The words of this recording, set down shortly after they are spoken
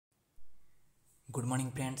Good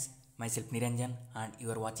morning friends, myself Niranjan and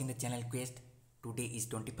you are watching the channel Quest. Today is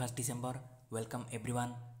 21st December. Welcome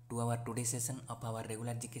everyone to our today's session of our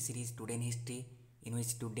regular GK series Today in History, in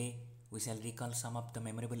which today we shall recall some of the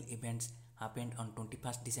memorable events happened on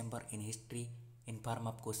 21st December in history in form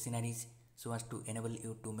of questionnaires so as to enable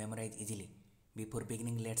you to memorize easily. Before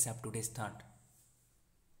beginning, let's have today's thought.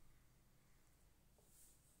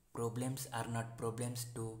 Problems are not problems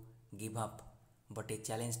to give up, but a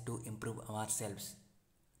challenge to improve ourselves.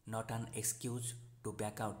 Not an excuse to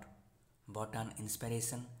back out, but an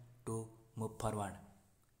inspiration to move forward.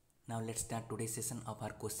 Now let's start today's session of our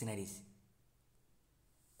questionnaires.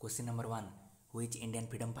 Question number 1. Which Indian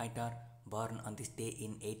freedom fighter born on this day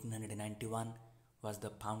in 1891 was the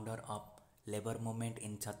founder of labor movement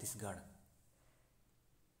in Chhattisgarh?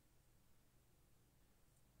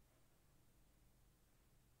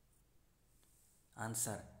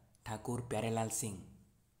 Answer: Thakur Pyarelal Singh.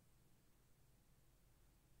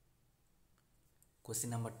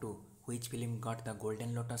 Question number 2. Which film got the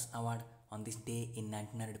Golden Lotus Award on this day in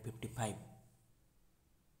 1955?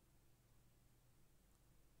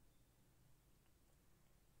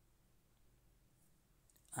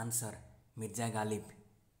 Answer: Mirza Ghalib.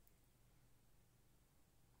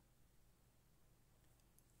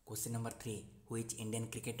 Question number 3. Which Indian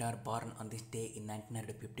cricketer born on this day in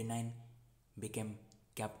 1959 became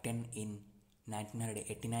captain in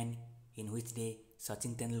 1989, in which day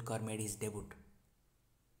Sachin Tendulkar made his debut?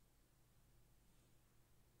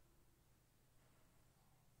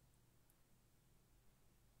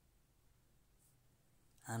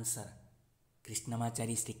 Answer: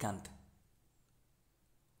 Krishnamachari Srikanth.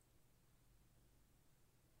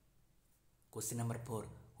 Question number 4.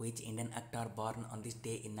 Which Indian actor born on this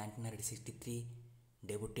day in 1963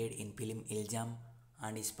 debuted in film Iljam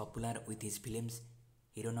and is popular with his films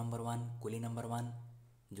Hero Number 1, Coolie Number 1,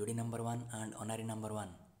 Jodi Number 1 and Honorary Number 1?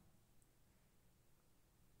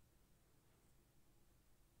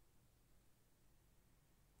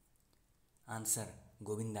 Answer: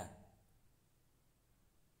 Govinda.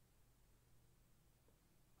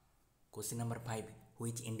 Question number 5.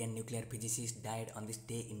 Which Indian nuclear physicist died on this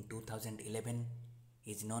day in 2011,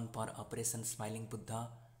 is known for Operation Smiling Buddha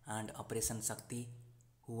and Operation Shakti,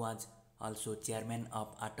 who was also chairman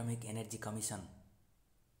of Atomic Energy Commission?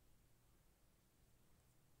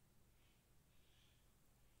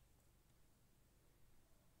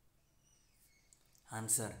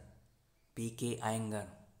 Answer: P.K. Iyengar.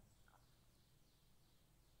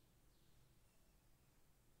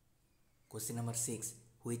 Question number 6.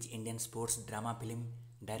 Which Indian sports drama film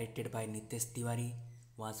directed by Nitesh Tiwari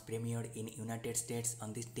was premiered in United States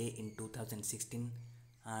on this day in 2016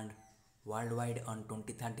 and worldwide on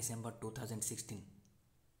 23rd December 2016?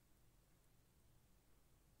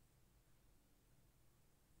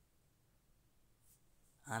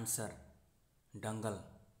 Answer: Dangal.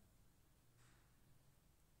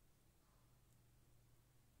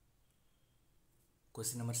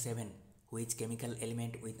 Question number 7. Which chemical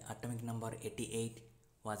element with atomic number 88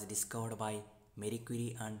 was discovered by Marie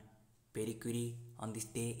Curie and Pierre Curie on this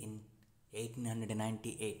day in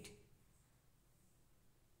 1898?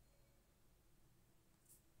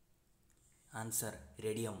 Answer: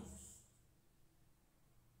 Radium.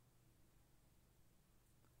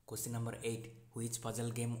 Question number 8. Which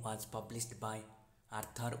puzzle game was published by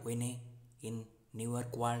Arthur Wayne in New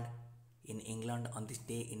York World in England on this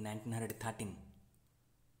day in 1913?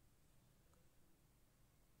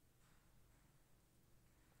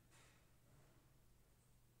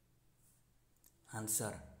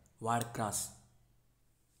 Answer: Word Cross.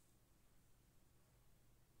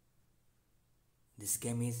 This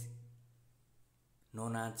game is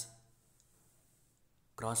known as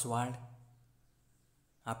Crossword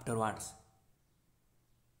Afterwards.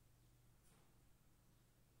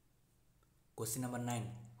 Question number 9.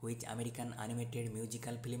 Which American animated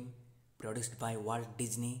musical film produced by Walt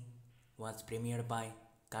Disney was premiered by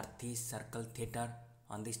Carthy Circle Theatre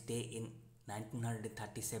on this day in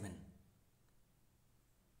 1937?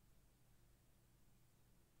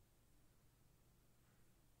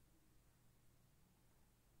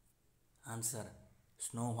 Answer: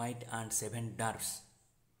 Snow White and Seven Dwarfs.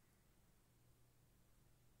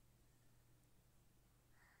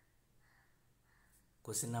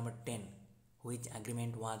 Question number 10. Which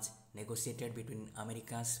agreement was negotiated between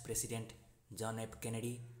America's President John F.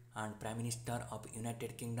 Kennedy and Prime Minister of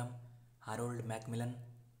United Kingdom Harold Macmillan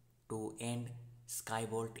to end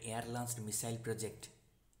Skybolt air-launched missile project?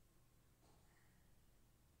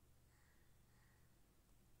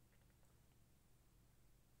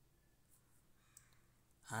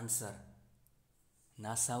 Answer: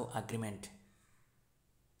 Nassau Agreement.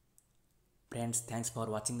 Friends, thanks for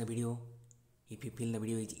watching the video. If you feel the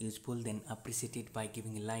video is useful, then appreciate it by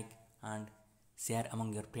giving a like and share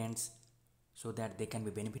among your friends so that they can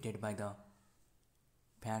be benefited by the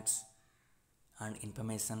facts and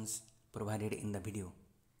informations provided in the video.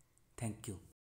 Thank you.